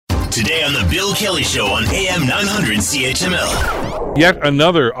Today on The Bill Kelly Show on AM 900 CHML. Yet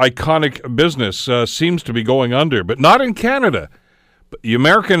another iconic business seems to be going under, but not in Canada. The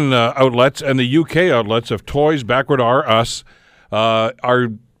American outlets and the UK outlets of Toys, Backward R Us, are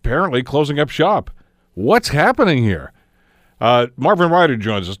apparently closing up shop. What's happening here? Marvin Ryder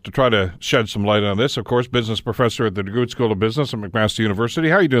joins us to try to shed some light on this. Of course, business professor at the DeGroote School of Business at McMaster University.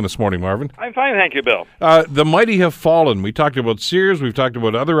 How are you doing this morning, Marvin? I'm fine, thank you, Bill. The mighty have fallen. We talked about Sears. We've talked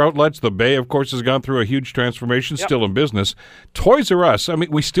about other outlets. The Bay, of course, has gone through a huge transformation, still in business. Toys R Us, I mean,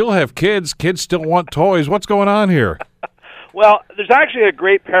 we still have kids. Kids still want toys. What's going on here? Well, there's actually a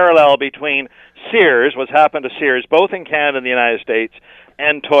great parallel between Sears, what's happened to Sears, both in Canada and the United States,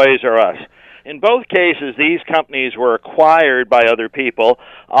 and Toys R Us. In both cases, these companies were acquired by other people,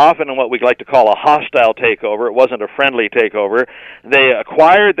 often in what we like to call a hostile takeover. It wasn't a friendly takeover. They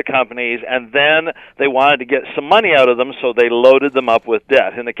acquired the companies, and then they wanted to get some money out of them, so they loaded them up with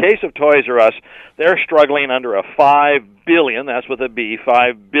debt. In the case of Toys R Us, they're struggling under a $5 billion, that's with a B,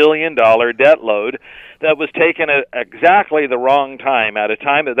 $5 billion debt load that was taken at exactly the wrong time, at a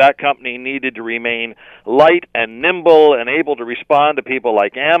time that that company needed to remain light and nimble and able to respond to people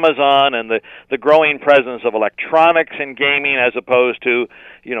like Amazon and the growing presence of electronics and gaming, as opposed to,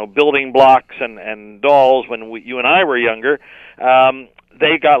 building blocks and dolls when you and I were younger.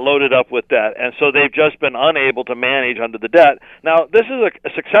 They got loaded up with debt, and so they've just been unable to manage under the debt. Now, this is a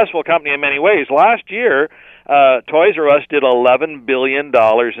successful company in many ways. Last year, Toys R Us did $11 billion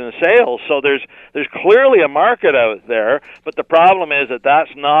in sales, so there's clearly a market out there, but the problem is that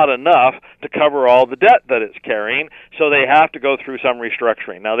that's not enough to cover all the debt that it's carrying, so they have to go through some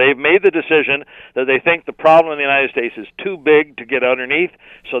restructuring. Now, they've made the decision that they think the problem in the United States is too big to get underneath,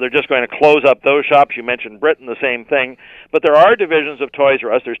 so they're just going to close up those shops. You mentioned Britain, the same thing, but there are divisions of Toys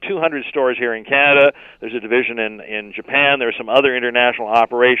R Us. There's 200 stores here in Canada. There's a division in Japan. There's some other international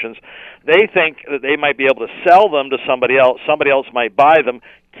operations. They think that they might be able to sell them to somebody else. Somebody else might buy them,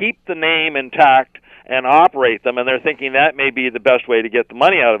 keep the name intact, and operate them, and they're thinking that may be the best way to get the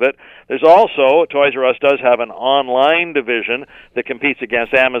money out of it. There's also, Toys R Us does have an online division that competes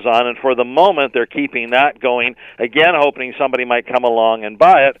against Amazon, and for the moment they're keeping that going, again hoping somebody might come along and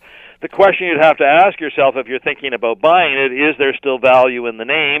buy it. The question you'd have to ask yourself if you're thinking about buying it is there still value in the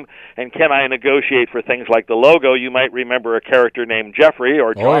name, and can I negotiate for things like the logo? You might remember a character named Jeffrey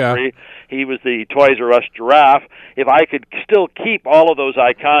or Joffrey. Yeah. He was the Toys R Us giraffe. If I could still keep all of those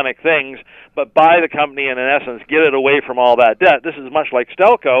iconic things, but buy the company and in essence get it away from all that debt, this is much like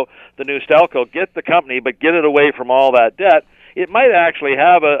Stelco, the new Stelco, get the company but get it away from all that debt, it might actually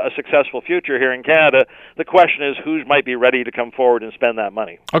have a successful future here in Canada. The question is who might be ready to come forward and spend that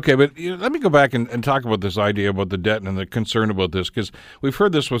money. Okay, but let me go back and talk about this idea about the debt and the concern about this, because we've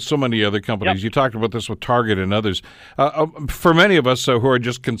heard this with so many other companies. Yep. You talked about this with Target and others. For many of us who are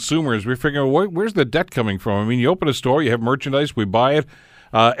just consumers, we're figuring, where's the debt coming from? I mean, you open a store, you have merchandise, we buy it,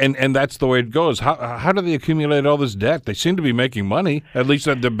 and that's the way it goes. How do they accumulate all this debt? They seem to be making money. At least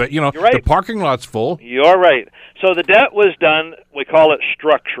right. The parking lot's full. You're right. So the debt was done, we call it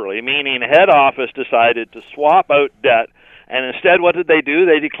structurally, meaning head office decided to swap out debt, and instead what did they do?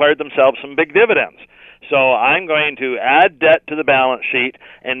 They declared themselves some big dividends. So I'm going to add debt to the balance sheet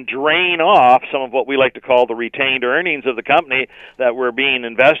and drain off some of what we like to call the retained earnings of the company that were being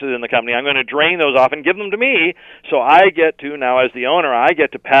invested in the company. I'm going to drain those off and give them to me, so I get to, now as the owner, I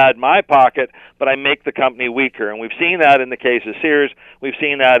get to pad my pocket, but I make the company weaker. And we've seen that in the case of Sears. We've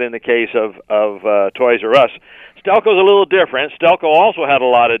seen that in the case of Toys R Us. Stelco's a little different. Stelco also had a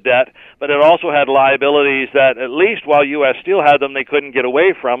lot of debt, but it also had liabilities that, at least while U.S. Steel had them, they couldn't get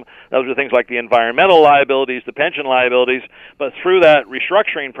away from. Those are things like the environmental liabilities, the pension liabilities. But through that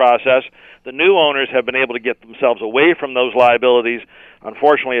restructuring process, the new owners have been able to get themselves away from those liabilities.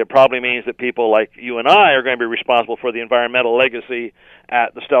 Unfortunately, it probably means that people like you and I are going to be responsible for the environmental legacy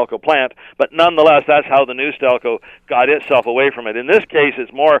at the Stelco plant. But nonetheless, that's how the new Stelco got itself away from it. In this case,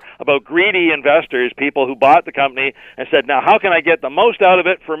 it's more about greedy investors, people who bought the company and said, now how can I get the most out of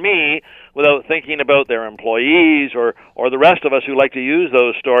it for me without thinking about their employees or the rest of us who like to use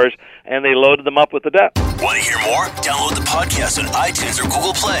those stores, and they loaded them up with the debt. Want to hear more? Download the podcast on iTunes or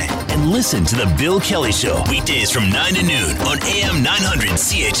Google Play and listen to The Bill Kelly Show weekdays from 9 to noon on AM 900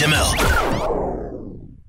 CHML.